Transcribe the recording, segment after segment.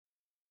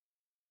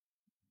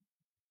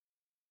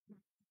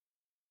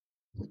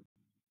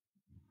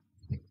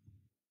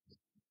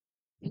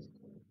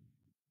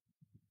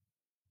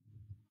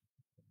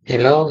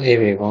Hello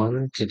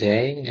everyone.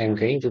 Today I'm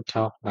going to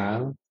talk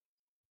about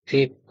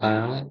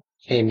Fibular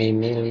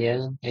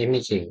Hemimelia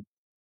imaging.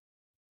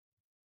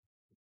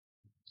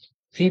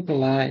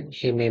 Fibular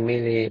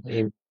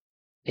Hemimelia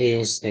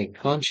is a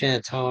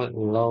congenital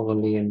low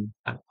volume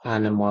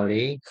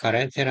anomaly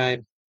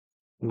characterized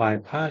by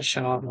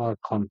partial or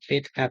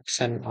complete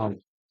absence of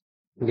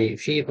the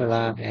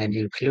fibula and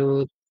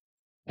include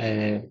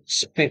a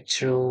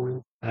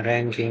spectrum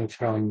ranging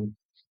from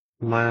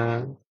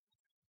mild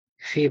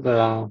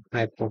fibular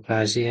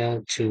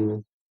hypoplasia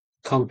to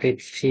complete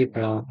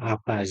fibular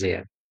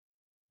aplasia.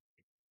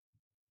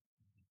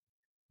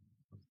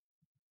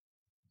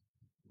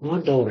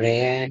 Although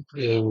rare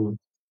in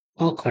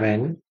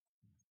occurrence,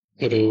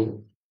 it is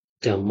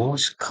the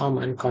most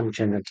common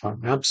congenital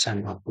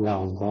absence of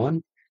long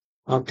bone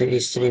of the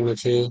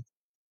extremity.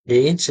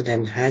 The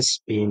incidence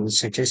has been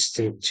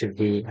suggested to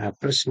be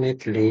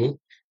approximately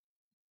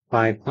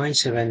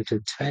 5.7 to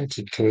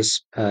 20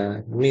 cases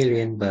per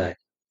million birds.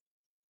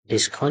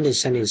 This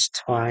condition is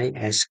twice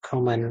as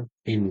common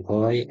in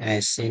boys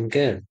as in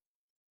girls.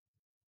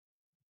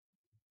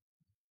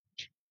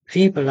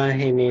 Fibular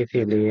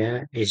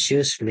hemophilia is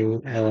usually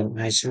an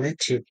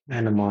isolated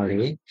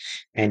anomaly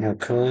and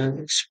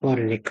occurs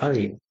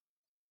sporadically.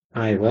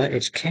 However,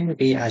 it can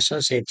be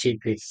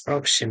associated with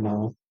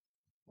proximal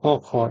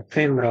focal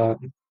femoral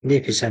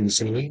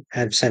deficiency,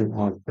 absence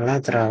of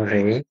lateral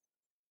ray,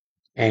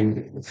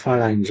 and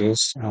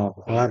phalanges of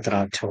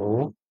lateral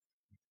toe,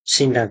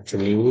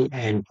 syndactyly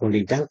and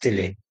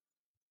polydactyly.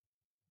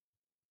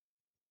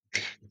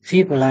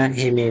 Fibular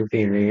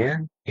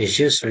hemophilia is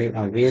usually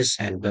obvious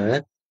at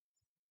birth,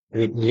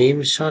 with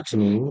limb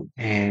shortening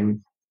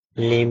and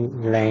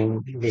limb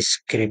length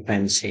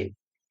discrepancy.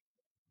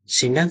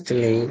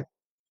 Syndactyly,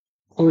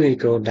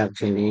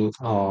 oligodactyly,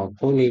 or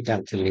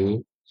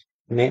polydactyly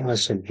may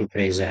also be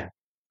present.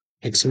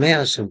 It may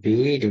also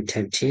be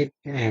detected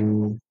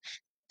antenatally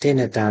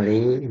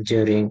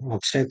during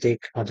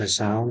obstetric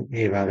ultrasound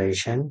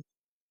evaluation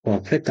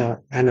for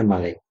fetal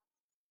anomaly.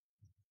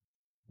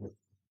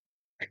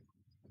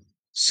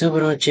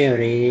 Several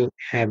theories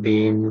have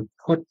been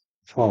put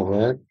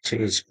forward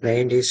to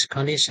explain this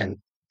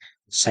condition,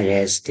 such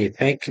as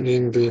defect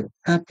in the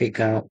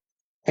apical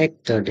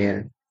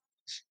ectoderm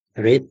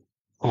rib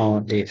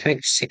or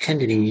defect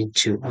secondary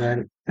to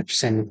an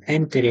absent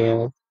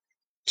anterior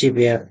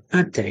tibial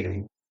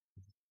artery.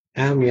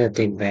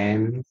 Amniotic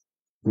vein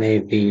may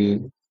be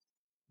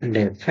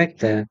the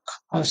factor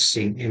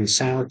causing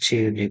insult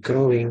to the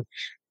growing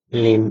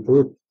limb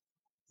root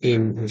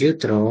in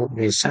utero,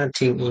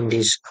 resulting in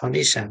this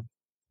condition.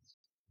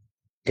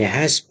 There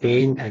has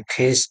been a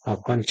case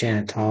of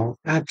congenital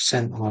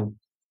absence of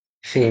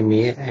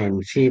femur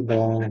and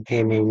fibular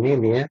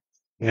hemimelia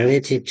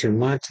related to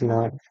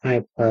maternal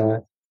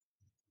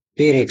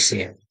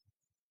hyperpyrexia.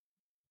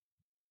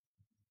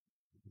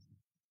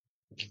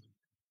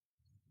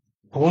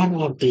 One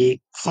of the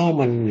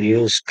common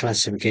used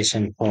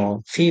classification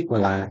for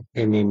fibular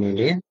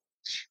hemimelia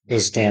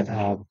is that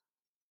of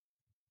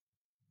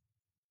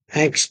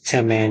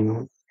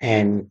Extamen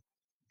and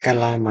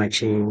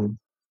Kalamachin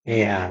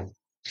AR,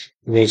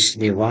 which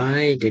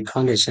divide the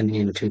condition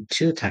into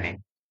two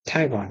types.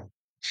 Type 1,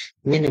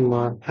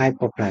 minimal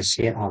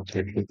hypoplasia of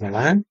the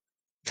fibula.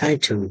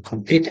 Type 2,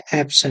 complete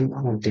absence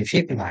of the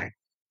fibula.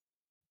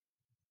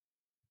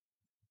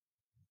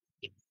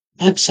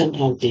 Absence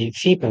of the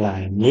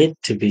fibula need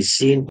to be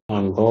seen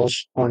on both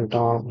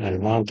frontal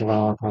and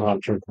lateral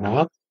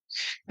graph,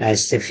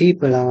 as the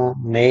fibula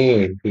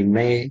may be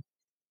made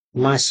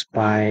masked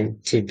by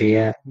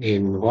tibia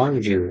in one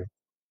view.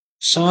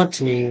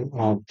 Shortening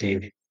of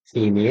the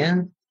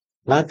femur,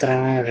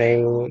 lateral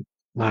ray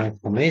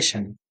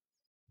malformation.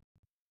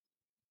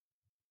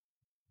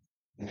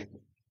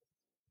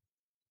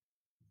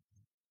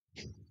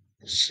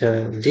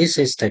 So this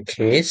is the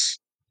case.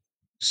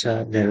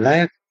 So the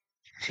left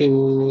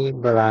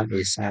fibula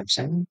is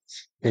absent,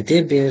 the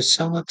tibia is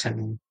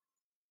shortened,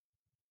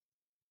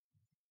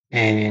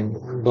 and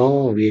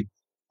go with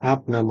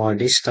abnormal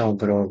distal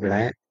growth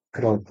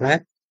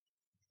plate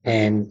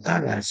and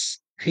thallus.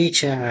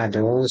 Feature are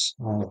those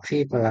of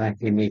fibula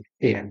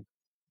hemisphere.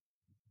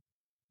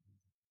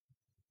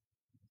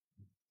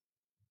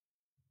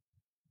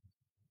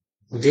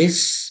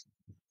 This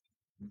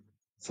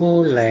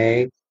full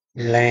leg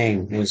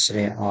length is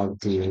the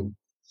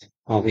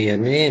of your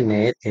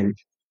neonate, and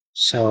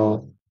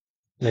so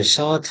the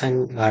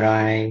shortened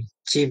right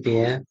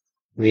tibia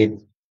with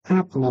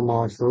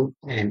abnormal root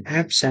and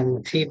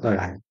absent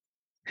fibula,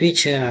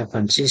 which are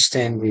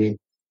consistent with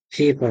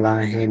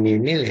fibular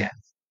hemimelia.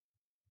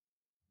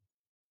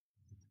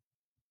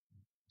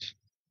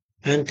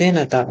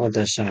 Antenatal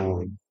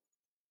ultrasound,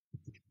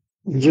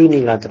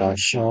 unilateral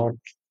short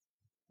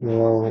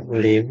low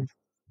limb,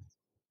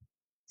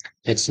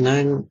 it's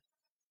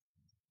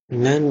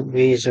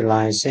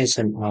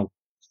non-visualization of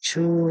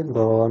two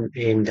bone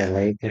in the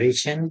leg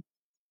region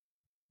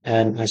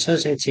and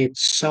associated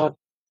short.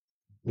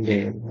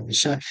 The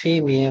short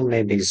femur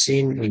may be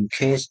seen in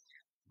case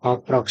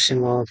of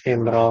proximal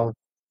femoral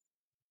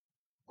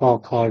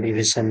focal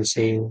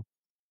deficiency,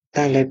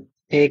 type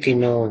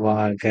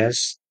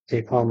echinovalgus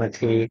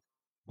deformity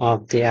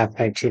of the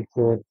affected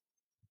foot,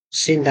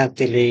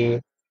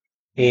 syndactyly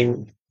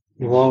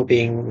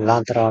involving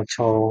lateral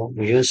toe,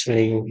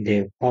 usually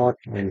the fourth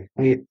and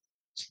fifth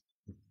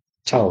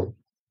toe.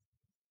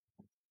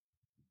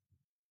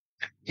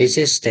 This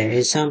is the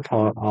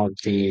example of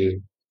the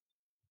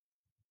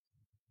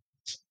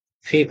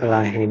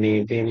fibular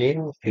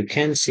hemimelia. You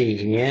can see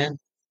here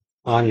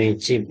only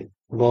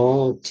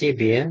both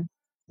tibia,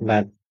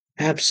 but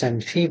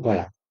absent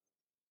fibula.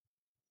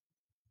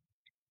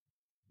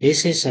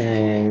 This is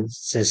an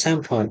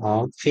example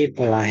of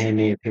fibular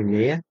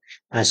hemimelia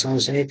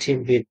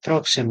associated with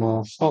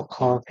proximal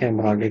focal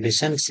femoral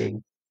deficiency.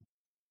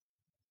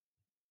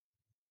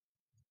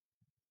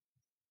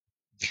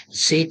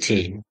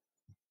 CT.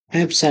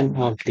 Absent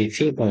of the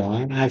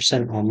fibula,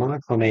 absent of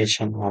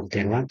malformation of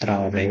the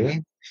lateral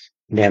ray,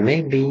 there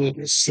may be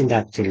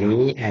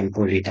syndactyly and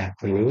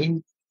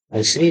polydactyly. A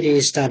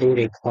 3D study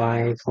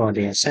required for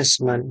the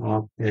assessment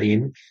of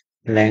limb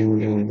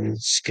length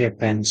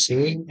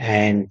discrepancy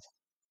and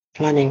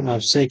planning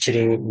of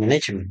surgery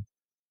management.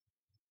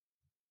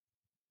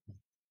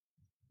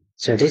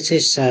 So this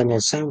is an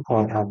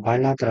example of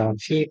bilateral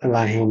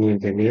fibular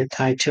hemimelia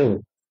type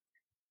 2.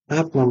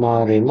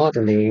 Abnormal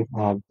remodeling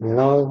of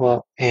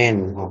lower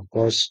end of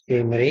post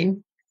femur,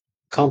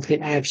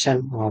 complete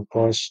absence of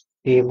post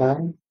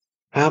femur,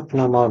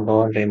 abnormal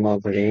bone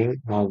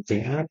remodeling of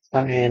the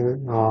upper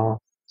end of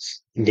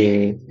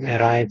the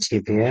right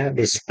tibia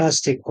with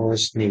spastic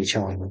post knee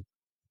joint.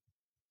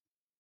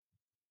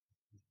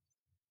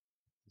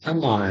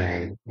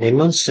 MRI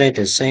demonstrate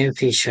the same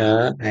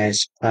feature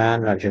as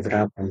plan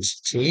radiograph on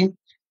CT.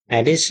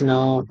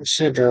 Additional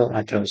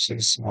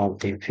pseudoarthrosis of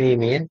the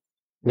femur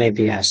may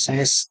be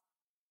assessed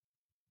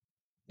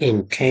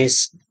in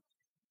case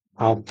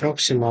of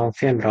proximal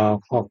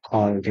femoral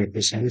focal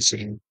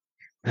deficiency,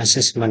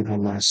 assessment of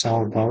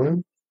muscle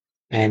bone,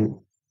 and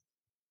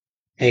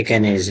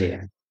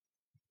akinesia.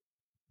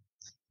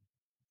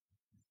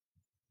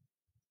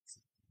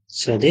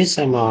 So this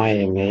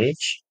MRI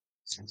image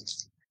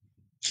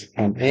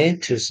from A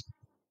to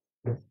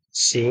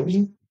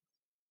C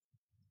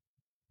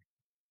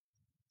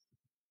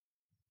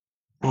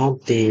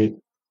of the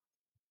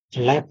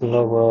left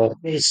lower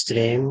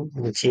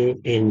extremity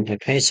in the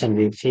patient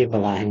with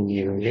fibular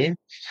hemimelia,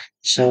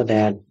 so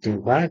that the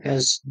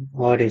valgus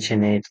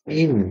originate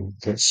in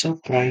the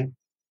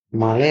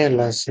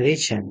supramalleolus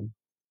region.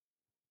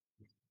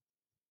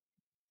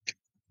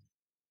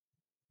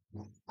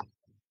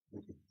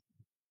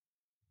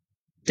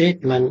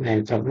 Treatment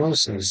and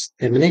prognosis.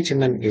 The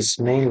management is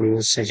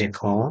mainly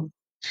surgical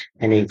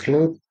and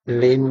include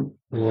limb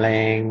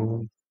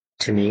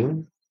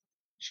lengthening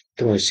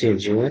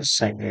procedures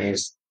such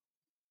as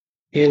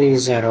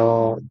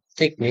Elizaro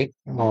technique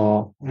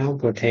or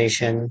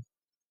amputation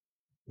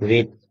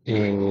with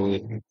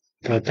a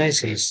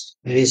prosthesis.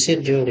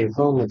 Residual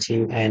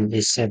deformity and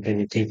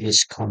disability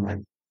is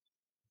common.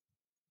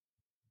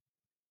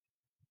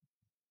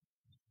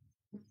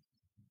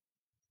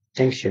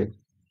 Thank you.